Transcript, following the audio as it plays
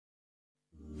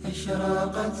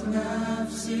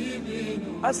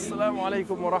Assalamu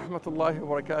alaikum wa rahmatullahi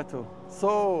wa barakatuh.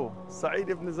 So, Sa'id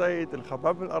ibn Zayd and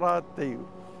Khabbab ibn Arad, they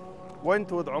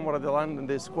went with Umar radiallahu anhu and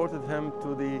they escorted him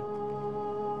to the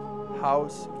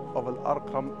house of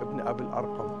Al-Arqam ibn Abil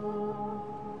Arqam.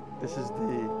 This is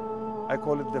I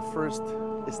call it the first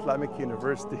Islamic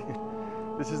University.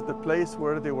 This is the place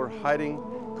where they were hiding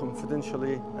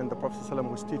confidentially and the Prophet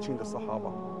ﷺ was teaching the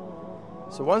Sahaba.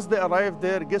 So once they arrived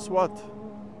there, guess what?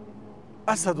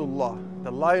 Asadullah,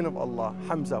 the lion of Allah,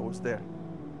 Hamza was there.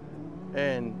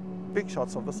 And big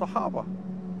shots of the Sahaba.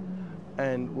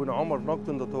 And when Umar knocked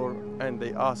on the door and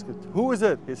they asked, who is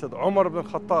it? He said, Umar ibn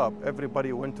Khattab.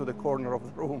 Everybody went to the corner of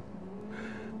the room.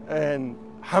 And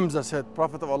Hamza said,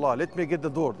 Prophet of Allah, let me get the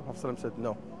door. The Prophet ﷺ said,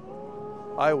 no,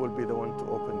 I will be the one to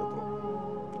open the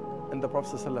door. And the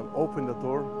Prophet ﷺ opened the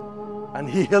door and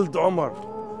he held Umar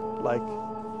like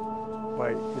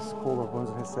by his collarbones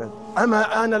and he said, Ama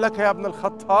ana laka ya ibn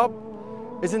al-Khattab?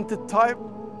 Isn't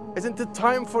it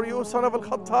time for you, son of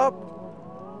al-Khattab?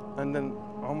 And then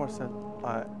Umar said,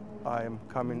 I am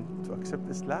coming to accept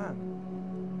Islam.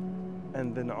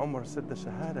 And then Umar said the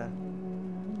Shahada,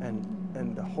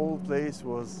 and the whole place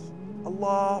was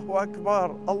Allahu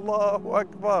Akbar, Allahu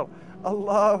Akbar,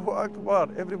 Allahu Akbar.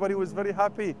 Everybody was very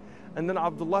happy. And then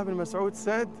Abdullah bin Mas'ud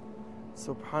said,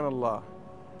 Subhanallah,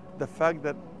 the fact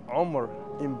that Umar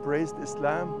embraced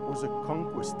Islam was a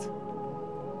conquest,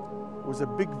 was a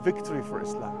big victory for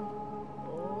Islam.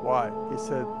 Why? He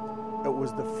said it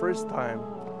was the first time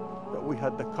that we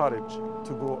had the courage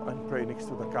to go and pray next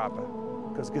to the Kaaba.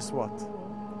 Because guess what?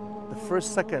 The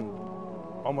first second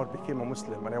Umar became a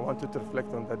Muslim, and I wanted to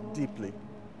reflect on that deeply.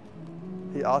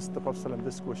 He asked the Prophet ﷺ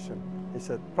this question. He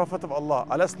said, Prophet of Allah,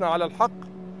 alasna ala al-haq?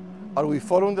 Are we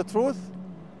following the truth?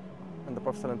 And the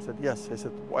Prophet ﷺ said, yes. He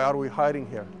said, why are we hiding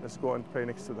here? Let's go and pray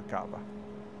next to the Kaaba.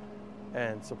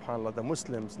 And subhanAllah, the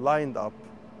Muslims lined up,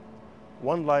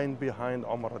 one line behind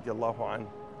Umar radiallahu anhu,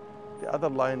 the other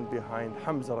line behind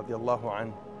Hamza radiallahu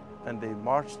anhu, and they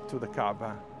marched to the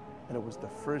Kaaba, and it was the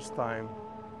first time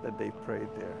that they prayed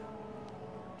there.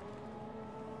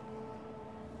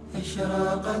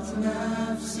 أشرقت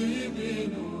نفسي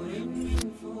بنور